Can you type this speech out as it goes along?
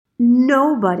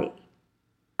nobody,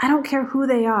 I don't care who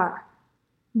they are,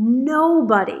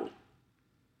 nobody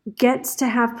gets to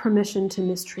have permission to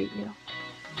mistreat you.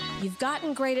 You've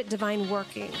gotten great at divine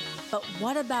working, but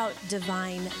what about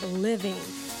divine living?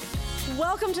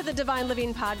 Welcome to the Divine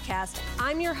Living Podcast.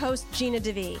 I'm your host, Gina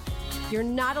DeVee. You're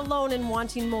not alone in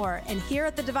wanting more, and here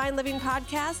at the Divine Living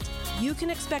Podcast, you can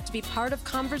expect to be part of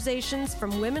conversations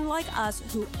from women like us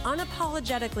who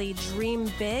unapologetically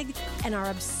dream big and are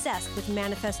obsessed with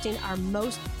manifesting our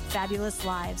most fabulous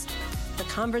lives. The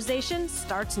conversation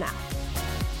starts now.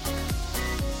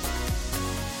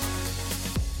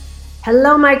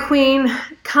 Hello, my queen,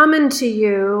 coming to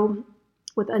you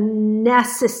with a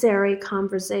necessary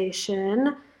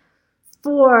conversation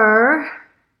for,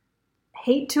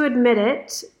 hate to admit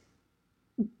it,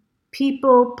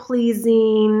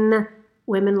 people-pleasing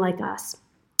women like us.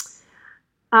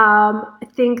 I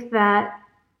think that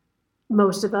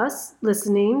most of us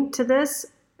listening to this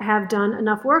have done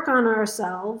enough work on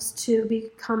ourselves to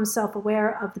become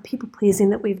self-aware of the people-pleasing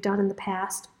that we've done in the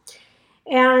past.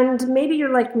 And maybe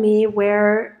you're like me,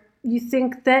 where you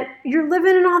think that you're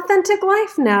living an authentic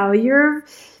life now. You're,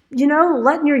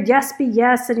 letting your yes be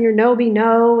yes and your no be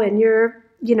no. And you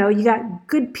got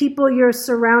good people you're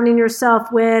surrounding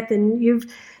yourself with, and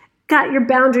you've got your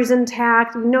boundaries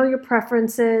intact, you know your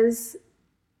preferences.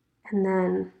 And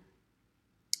then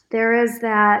there is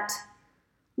that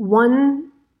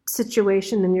one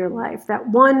situation in your life, that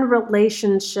one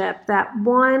relationship, that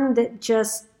one that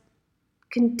just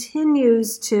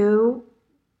continues to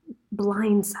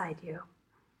blindside you.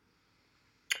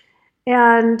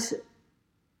 And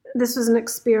this was an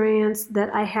experience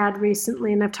that I had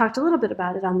recently, and I've talked a little bit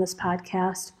about it on this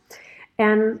podcast.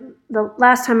 And the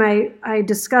last time I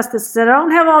discussed this, I said, I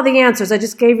don't have all the answers. I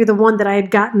just gave you the one that I had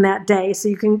gotten that day. So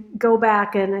you can go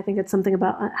back, and I think it's something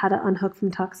about how to unhook from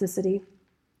toxicity.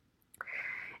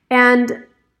 And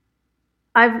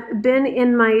I've been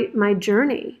in my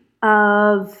journey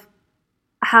of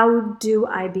how do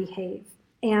I behave?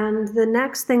 And the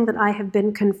next thing that I have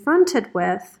been confronted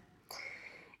with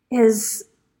is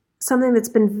something that's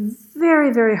been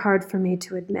very, very hard for me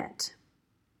to admit,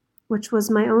 which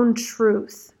was my own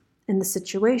truth in the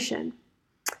situation.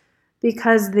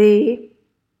 Because the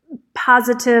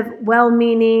positive,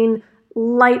 well-meaning,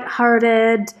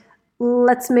 lighthearted,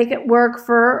 let's make it work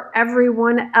for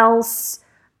everyone else,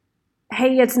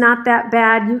 hey, it's not that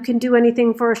bad, you can do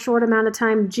anything for a short amount of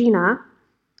time, Gina,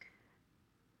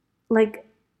 like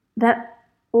that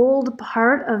old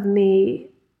part of me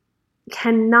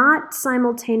cannot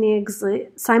simultaneously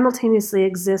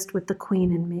exist with the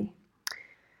queen in me.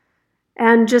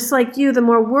 And just like you, the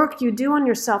more work you do on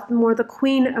yourself, the more the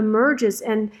queen emerges.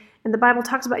 And the Bible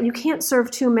talks about you can't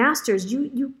serve two masters.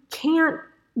 You can't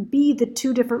be the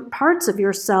two different parts of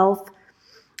yourself.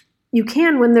 You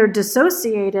can when they're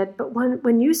dissociated, but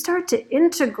when you start to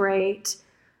integrate,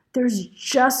 there's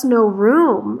just no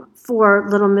room for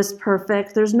Little Miss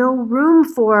Perfect. There's no room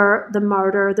for the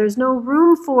martyr. There's no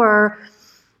room for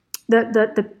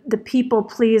the people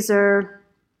pleaser.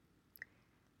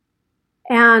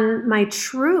 And my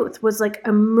truth was like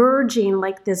emerging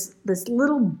like this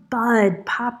little bud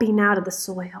popping out of the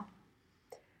soil.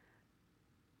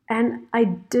 And I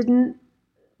didn't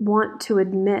want to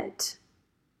admit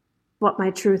what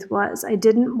my truth was. I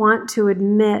didn't want to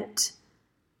admit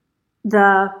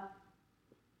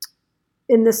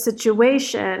in this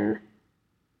situation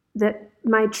that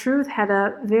my truth had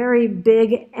a very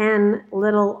big N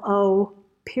little O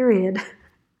period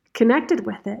connected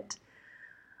with it.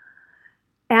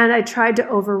 And I tried to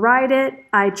override it.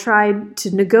 I tried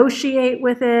to negotiate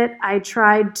with it. I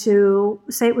tried to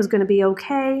say it was going to be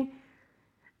okay.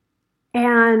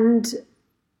 And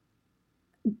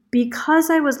because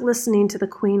I was listening to the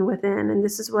queen within, and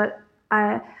this is what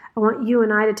I want you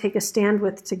and I to take a stand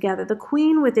with together. The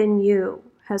queen within you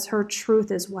has her truth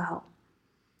as well.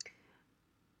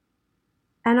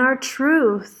 And our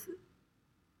truth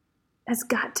has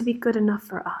got to be good enough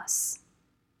for us.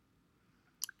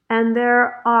 And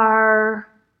there are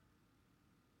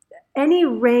any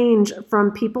range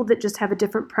from people that just have a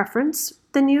different preference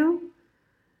than you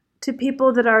to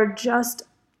people that are just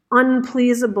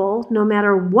unpleasable no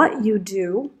matter what you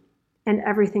do and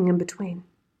everything in between.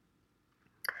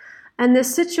 And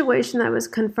this situation that I was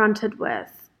confronted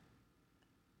with,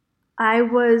 I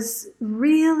was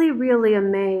really, really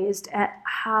amazed at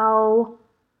how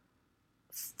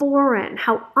foreign,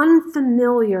 how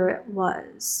unfamiliar it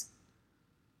was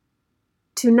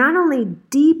to not only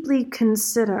deeply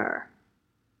consider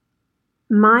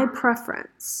my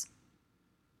preference,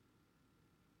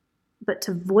 but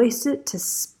to voice it, to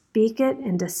speak it,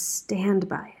 and to stand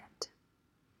by it.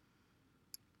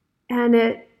 And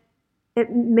it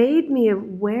made me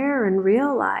aware and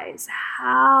realize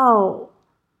how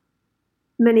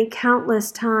many countless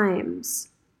times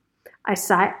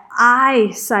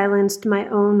I silenced my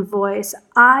own voice.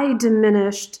 I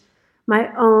diminished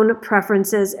my own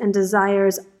preferences and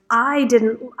desires.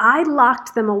 I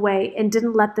locked them away and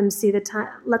didn't let them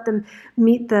let them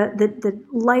meet the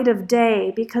light of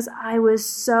day because I was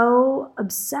so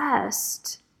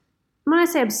obsessed. When I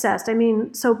say obsessed, I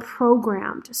mean so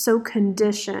programmed, so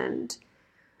conditioned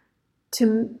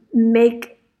to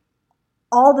make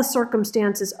all the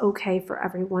circumstances okay for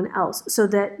everyone else so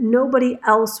that nobody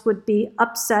else would be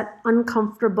upset,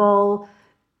 uncomfortable,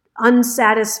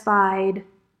 unsatisfied,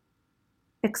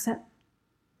 except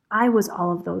I was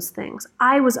all of those things.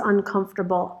 I was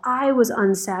uncomfortable. I was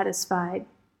unsatisfied.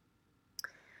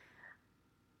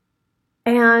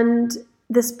 And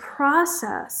this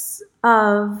process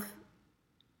of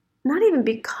not even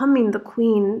becoming the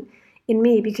queen in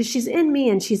me, because she's in me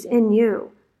and she's in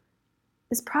you,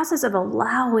 this process of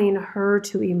allowing her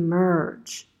to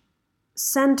emerge,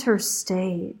 center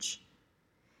stage,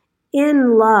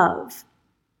 in love.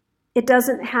 It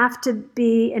doesn't have to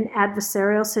be an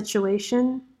adversarial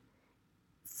situation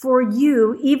for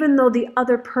you, even though the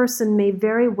other person may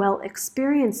very well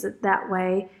experience it that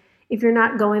way if you're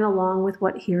not going along with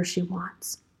what he or she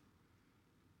wants.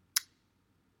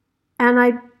 And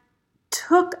I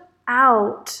took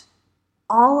out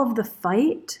all of the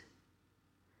fight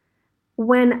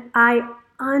when I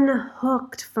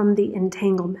unhooked from the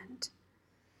entanglement.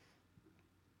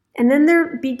 And then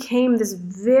there became this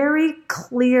very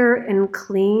clear and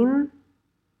clean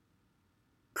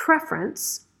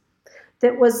preference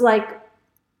that was like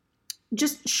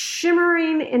just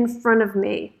shimmering in front of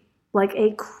me like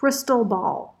a crystal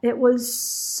ball. It was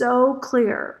so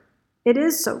clear. It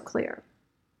is so clear.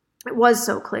 It was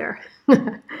so clear.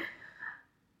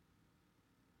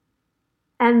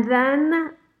 And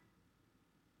then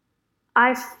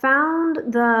I found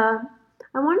I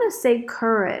want to say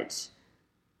courage,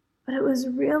 but it was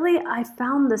really, I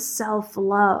found the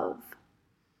self-love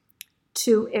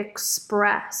to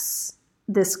express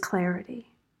this clarity.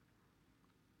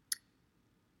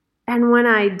 And when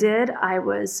I did, I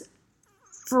was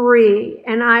free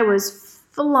and I was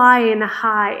flying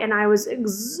high and I was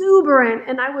exuberant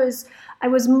and I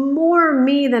was more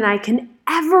me than I can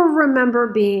ever remember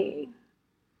being.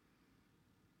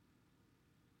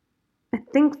 I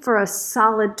think for a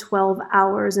solid 12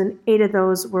 hours, and 8 of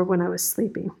those were when I was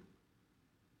sleeping.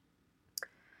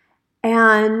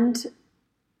 And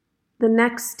the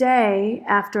next day,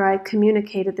 after I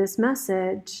communicated this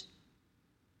message,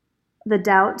 the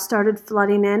doubt started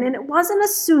flooding in. And it wasn't a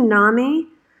tsunami,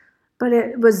 but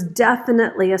it was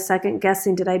definitely a second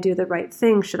guessing. Did I do the right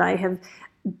thing? Should I have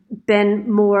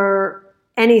been more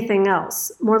anything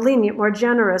else? More lenient, more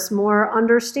generous, more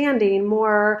understanding,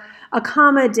 more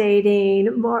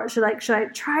accommodating, more, should I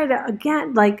try to,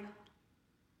 again, like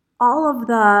all of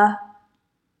the,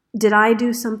 did I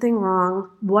do something wrong?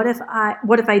 What if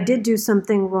I did do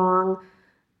something wrong?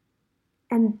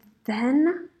 And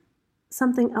then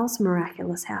something else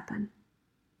miraculous happened.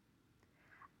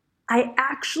 I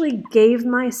actually gave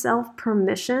myself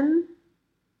permission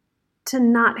to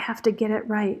not have to get it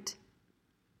right.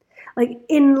 Like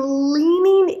in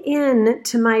leaning in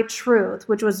to my truth,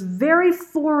 which was very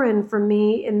foreign for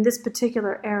me in this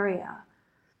particular area,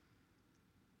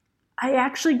 I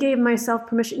actually gave myself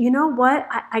permission. You know what?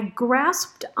 I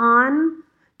grasped on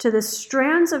to the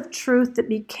strands of truth that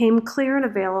became clear and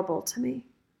available to me.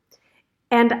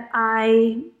 And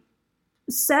I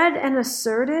said and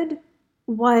asserted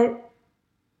what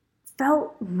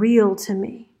felt real to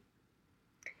me.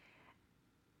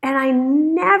 And I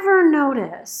never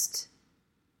noticed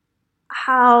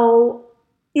how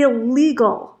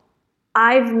illegal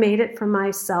I've made it for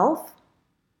myself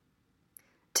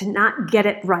to not get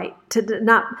it right, to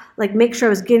not like make sure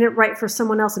I was getting it right for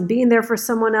someone else and being there for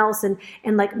someone else and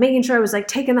like making sure I was like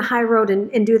taking the high road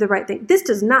and do the right thing. This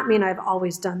does not mean I've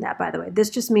always done that, by the way.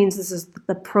 This just means this is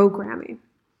the programming.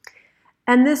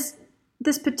 And this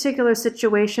particular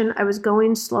situation, I was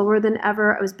going slower than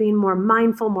ever. I was being more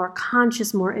mindful, more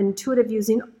conscious, more intuitive,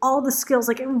 using all the skills.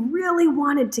 Like I really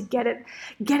wanted to get it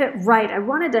right. I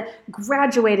wanted to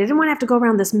graduate. I didn't want to have to go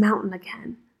around this mountain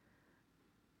again.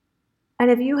 And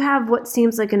if you have what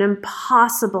seems like an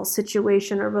impossible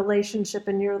situation or relationship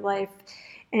in your life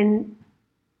and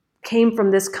came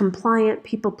from this compliant,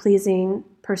 people-pleasing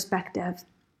perspective,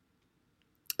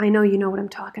 I know you know what I'm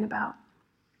talking about.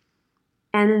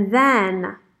 And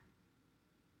then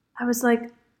I was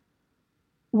like,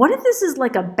 what if this is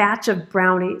like a batch of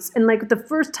brownies? And like the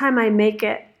first time I make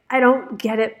it, I don't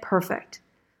get it perfect.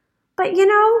 But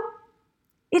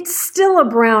it's still a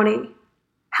brownie.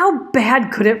 How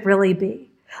bad could it really be?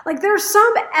 Like there's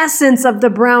some essence of the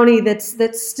brownie that's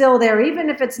still there, even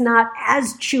if it's not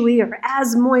as chewy or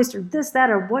as moist or this,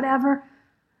 that, or whatever.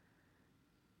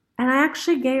 And I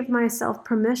actually gave myself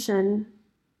permission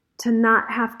to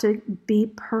not have to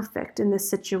be perfect in this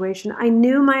situation. I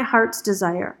knew my heart's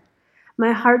desire.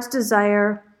 My heart's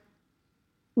desire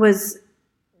was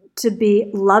to be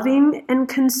loving and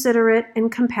considerate and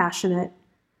compassionate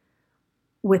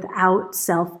without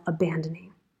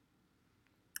self-abandoning,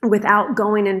 without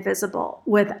going invisible,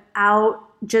 without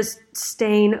just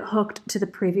staying hooked to the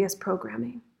previous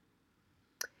programming.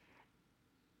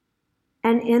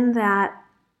 And in that,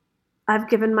 I've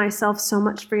given myself so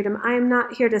much freedom. I am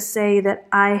not here to say that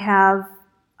I have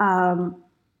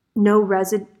no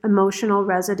emotional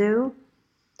residue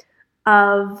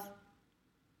of,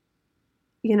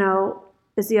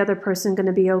 is the other person going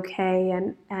to be okay?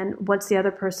 And what's the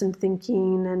other person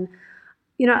thinking? And,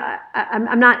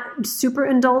 I'm not super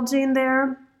indulging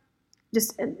there.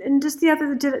 Just the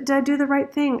other, did I do the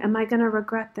right thing? Am I going to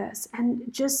regret this? And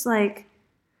just like,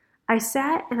 I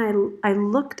sat and I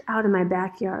looked out in my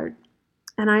backyard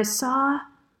and I saw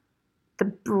the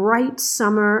bright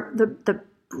summer, the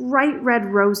bright red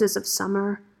roses of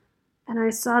summer. And I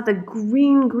saw the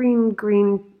green, green,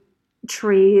 green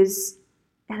trees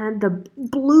and the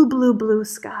blue, blue, blue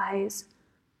skies.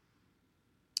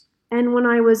 And when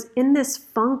I was in this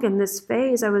funk, in this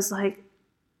phase, I was like,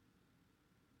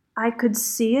 I could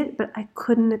see it, but I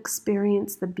couldn't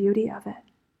experience the beauty of it.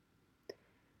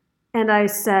 And I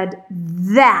said,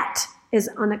 that is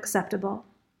unacceptable.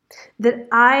 That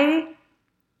I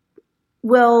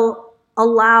will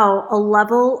allow a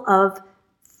level of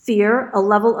fear, a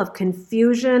level of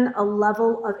confusion, a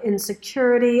level of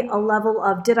insecurity, a level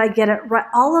of did I get it right?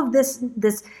 All of this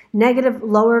negative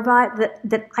lower vibe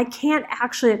that I can't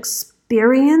actually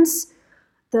experience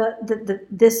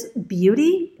this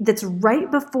beauty that's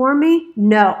right before me.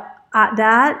 No,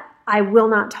 that I will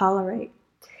not tolerate.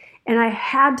 And I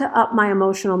had to up my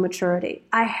emotional maturity.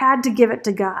 I had to give it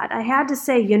to God. I had to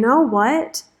say, you know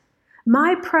what?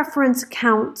 My preference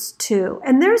counts too.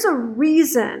 And there's a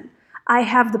reason I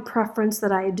have the preference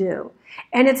that I do.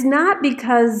 And it's not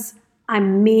because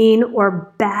I'm mean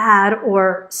or bad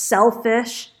or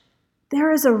selfish.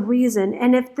 There is a reason.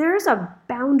 And if there's a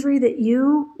boundary that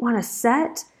you want to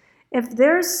set, if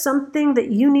there's something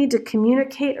that you need to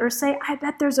communicate or say, I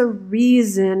bet there's a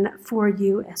reason for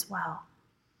you as well.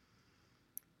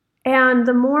 And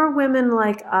the more women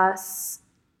like us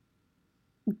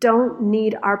don't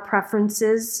need our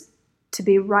preferences to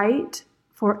be right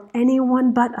for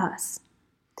anyone but us.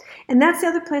 And that's the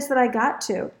other place that I got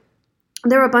to.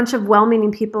 There were a bunch of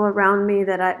well-meaning people around me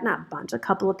a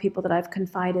couple of people that I've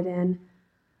confided in.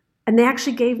 And they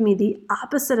actually gave me the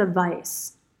opposite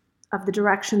advice of the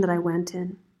direction that I went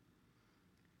in.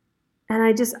 And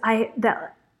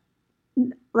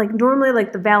normally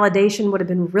the validation would have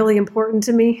been really important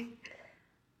to me.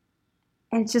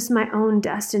 And just my own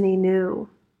destiny knew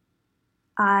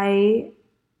I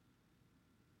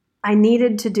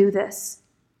needed to do this.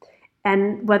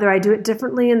 And whether I do it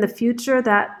differently in the future,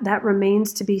 that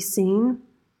remains to be seen.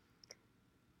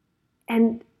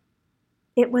 And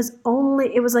it was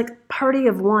like party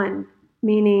of one,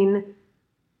 meaning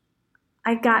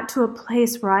I got to a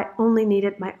place where I only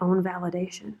needed my own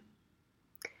validation.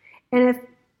 And if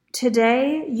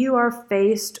today you are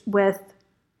faced with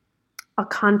a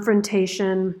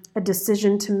confrontation, a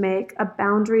decision to make, a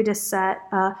boundary to set,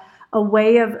 a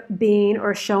way of being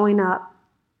or showing up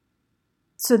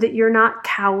so that you're not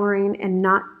cowering and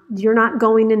you're not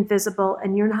going invisible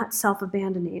and you're not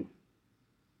self-abandoning.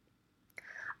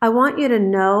 I want you to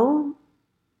know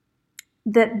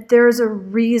that there's a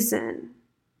reason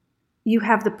you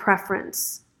have the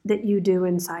preference that you do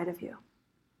inside of you.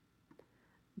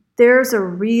 There's a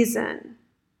reason.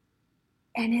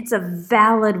 And it's a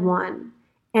valid one,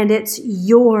 and it's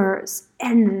yours,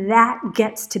 and that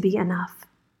gets to be enough.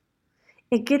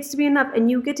 It gets to be enough,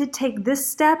 and you get to take this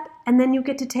step, and then you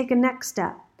get to take a next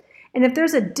step. And if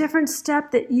there's a different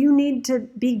step that you need to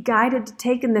be guided to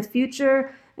take in the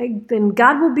future, then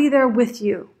God will be there with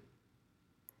you.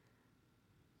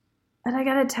 But I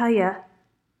gotta tell you,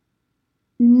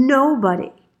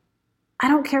 nobody, I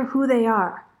don't care who they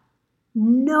are,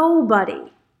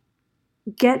 nobody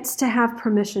gets to have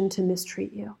permission to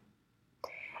mistreat you.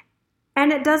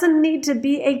 And it doesn't need to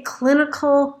be a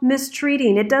clinical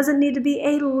mistreating. It doesn't need to be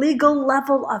a legal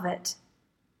level of it.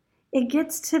 It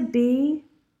gets to be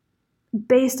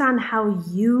based on how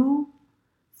you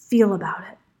feel about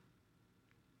it.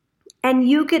 And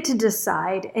you get to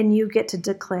decide and you get to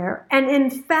declare. And in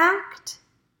fact,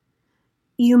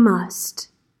 you must.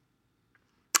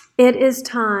 It is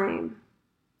time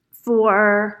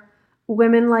for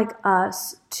women like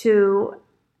us to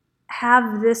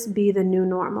have this be the new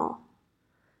normal.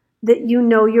 That you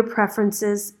know your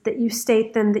preferences, that you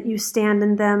state them, that you stand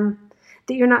in them,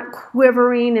 that you're not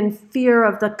quivering in fear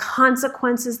of the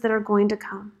consequences that are going to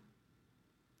come.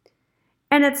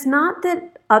 And it's not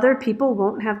that other people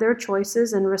won't have their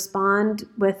choices and respond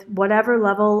with whatever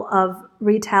level of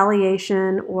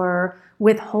retaliation or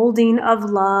withholding of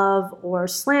love or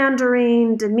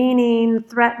slandering, demeaning,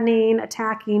 threatening,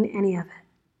 attacking, any of it.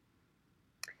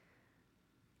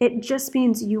 It just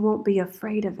means you won't be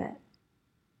afraid of it.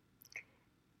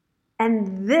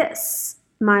 And this,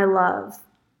 my love,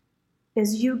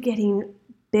 is you getting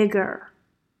bigger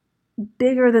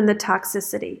than the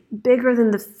toxicity, bigger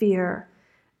than the fear,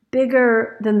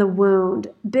 bigger than the wound,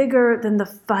 bigger than the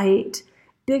fight,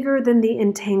 bigger than the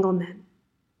entanglement.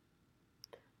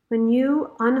 When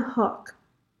you unhook,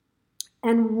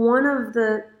 and one of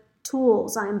the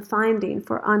tools I'm finding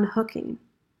for unhooking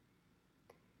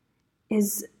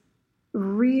is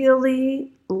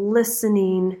really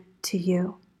listening to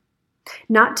you.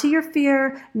 Not to your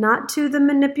fear, not to the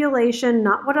manipulation,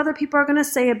 not what other people are going to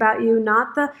say about you,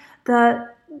 not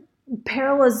the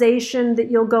paralyzation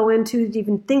that you'll go into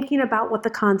even thinking about what the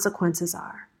consequences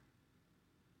are.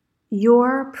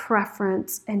 Your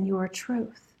preference and your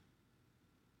truth.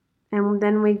 And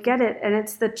then we get it, and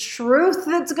it's the truth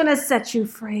that's going to set you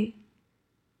free.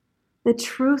 The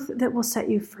truth that will set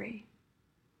you free.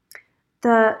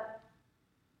 The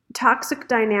toxic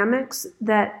dynamics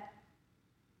that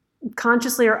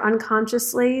consciously or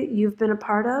unconsciously you've been a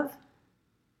part of,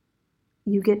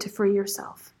 you get to free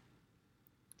yourself.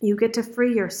 You get to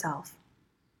free yourself.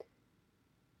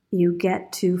 You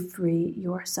get to free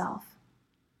yourself.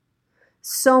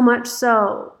 So much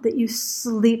so that you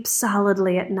sleep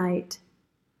solidly at night.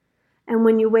 And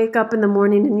when you wake up in the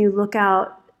morning and you look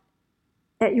out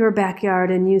at your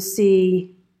backyard and you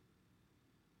see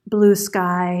blue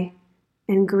sky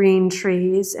and green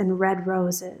trees and red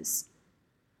roses,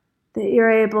 that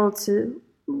you're able to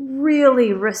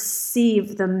really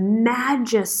receive the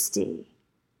majesty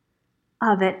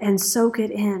of it and soak it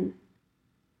in.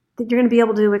 That you're going to be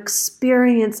able to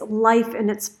experience life in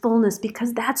its fullness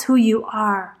because that's who you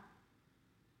are.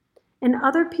 And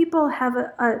other people have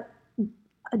a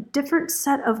different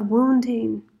set of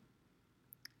wounding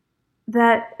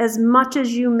that as much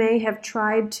as you may have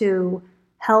tried to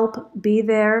help, be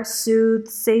there, soothe,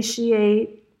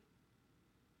 satiate,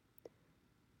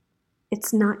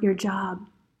 it's not your job.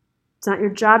 It's not your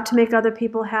job to make other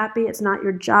people happy. It's not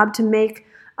your job to make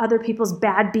other people's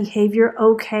bad behavior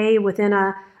okay within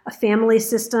a family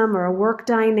system or a work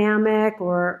dynamic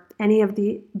or any of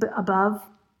the above.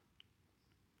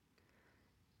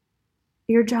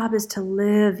 Your job is to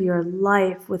live your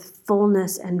life with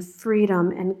fullness and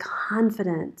freedom and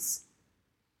confidence.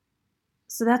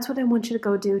 So that's what I want you to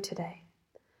go do today.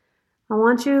 I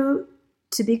want you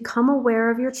to become aware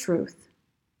of your truth.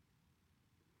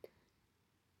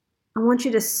 I want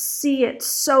you to see it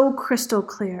so crystal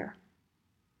clear.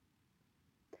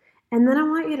 And then I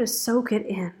want you to soak it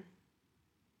in.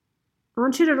 I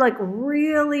want you to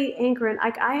really anchor in.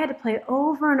 I had to play it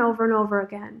over and over and over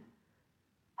again.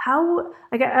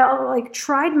 I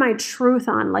tried my truth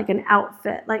on like an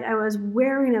outfit. I was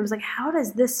wearing it. I was like, how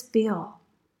does this feel?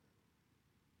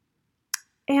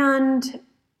 And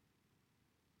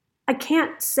I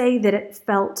can't say that it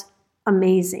felt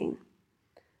amazing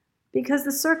because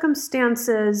the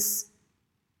circumstances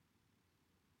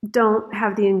don't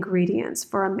have the ingredients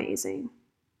for amazing.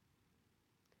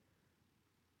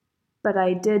 But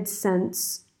I did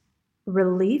sense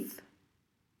relief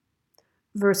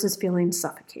versus feeling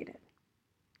suffocated.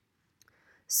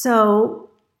 So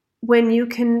when you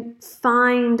can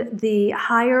find the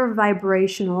higher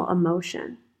vibrational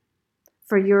emotion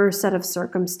for your set of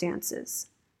circumstances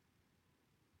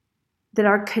that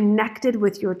are connected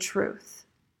with your truth.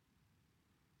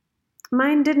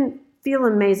 Mine didn't feel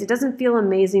amazing. It doesn't feel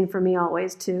amazing for me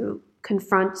always to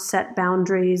confront, set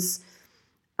boundaries,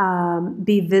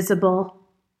 be visible.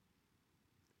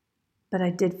 But I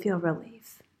did feel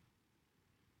relief.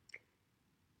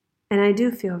 And I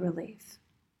do feel relief.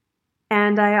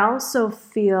 And I also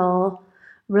feel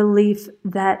relief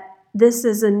that this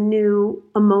is a new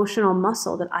emotional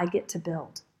muscle that I get to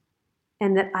build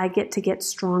and that I get to get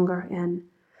stronger in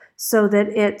so that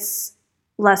it's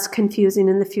less confusing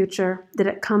in the future, that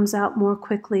it comes out more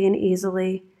quickly and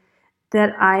easily,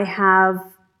 that I have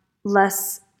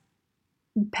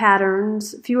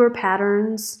fewer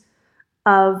patterns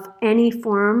of any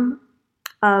form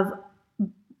of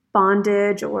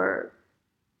bondage or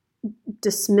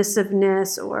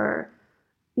dismissiveness or,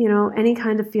 any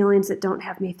kind of feelings that don't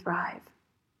have me thrive.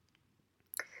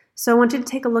 So I want you to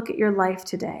take a look at your life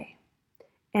today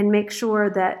and make sure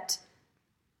that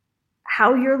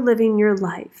how you're living your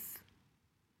life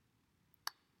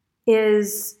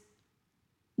is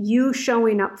you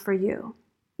showing up for you.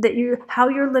 That how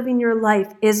you're living your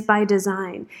life is by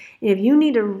design. And if you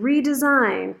need to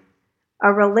redesign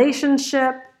a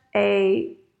relationship,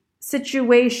 a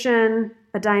situation,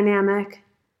 a dynamic,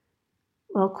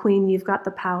 well, Queen, you've got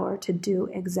the power to do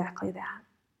exactly that.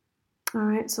 All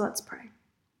right, so let's pray.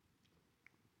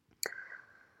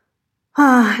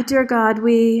 Dear God,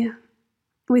 we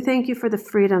thank you for the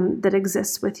freedom that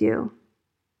exists with you.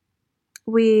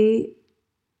 We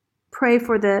pray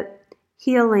for the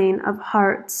healing of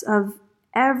hearts of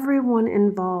everyone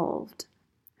involved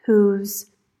who's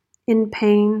in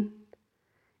pain,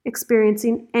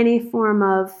 experiencing any form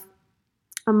of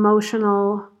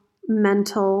emotional,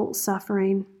 mental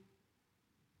suffering.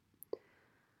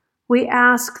 We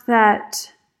ask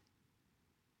that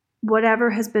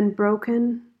whatever has been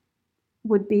broken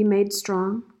would be made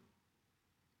strong.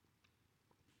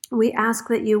 We ask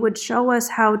that you would show us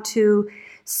how to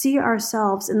see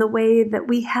ourselves in the way that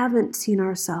we haven't seen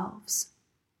ourselves,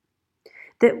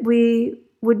 that we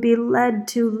would be led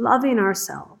to loving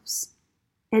ourselves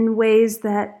in ways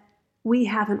that we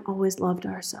haven't always loved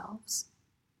ourselves,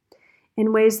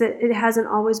 in ways that it hasn't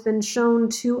always been shown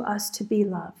to us to be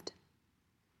loved.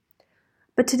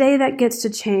 But today that gets to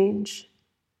change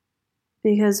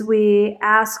because we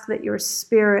ask that your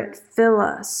Spirit fill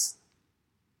us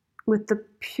with the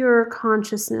pure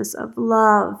consciousness of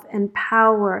love and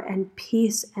power and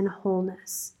peace and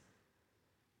wholeness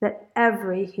that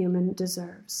every human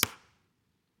deserves.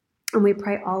 And we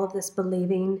pray all of this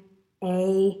believing,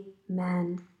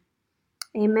 amen.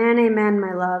 Amen, amen,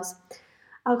 my loves.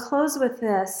 I'll close with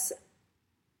this.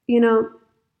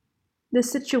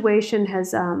 This situation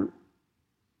has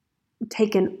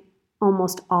taken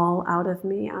almost all out of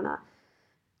me on a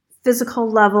physical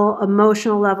level,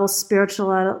 emotional level,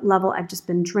 spiritual level. I've just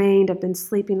been drained. I've been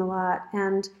sleeping a lot.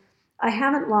 And I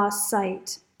haven't lost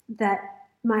sight that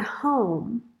my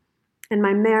home and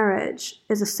my marriage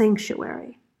is a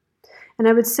sanctuary. And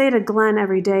I would say to Glenn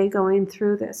every day going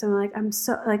through this, I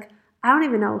don't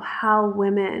even know how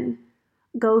women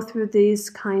go through these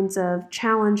kinds of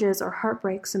challenges or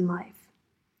heartbreaks in life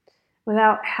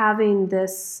without having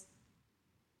this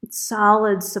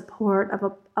solid support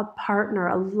of a partner,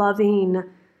 a loving,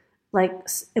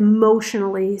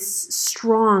 emotionally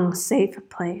strong, safe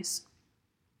place.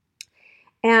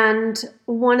 And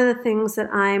one of the things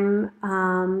that I'm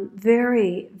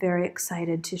very, very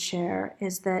excited to share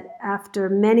is that after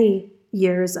many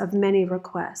years of many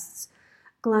requests,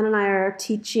 Glenn and I are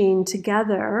teaching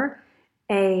together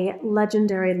a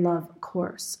legendary love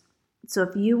course. So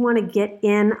if you want to get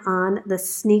in on the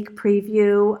sneak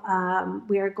preview,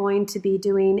 we are going to be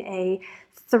doing a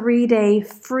 3-day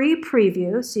free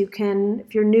preview. So you can,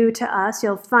 if you're new to us,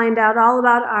 you'll find out all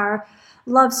about our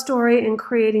love story and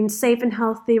creating safe and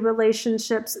healthy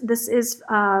relationships. This is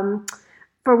for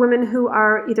women who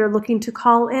are either looking to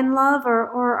call in love or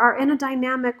are in a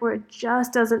dynamic where it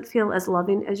just doesn't feel as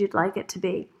loving as you'd like it to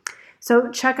be.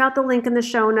 So check out the link in the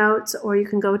show notes, or you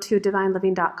can go to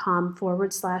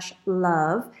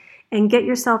divineliving.com/love and get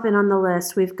yourself in on the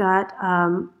list. We've got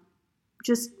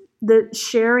just the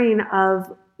sharing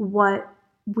of what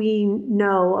we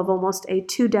know of almost a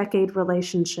 2-decade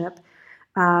relationship,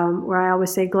 where I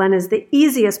always say Glenn is the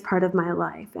easiest part of my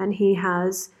life, and he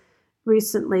has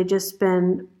recently just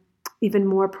been even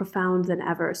more profound than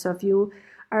ever. So if you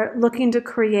are looking to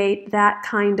create that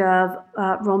kind of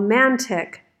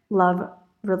romantic love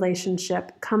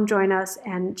relationship, come join us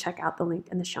and check out the link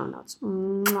in the show notes.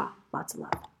 Mwah. Lots of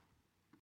love.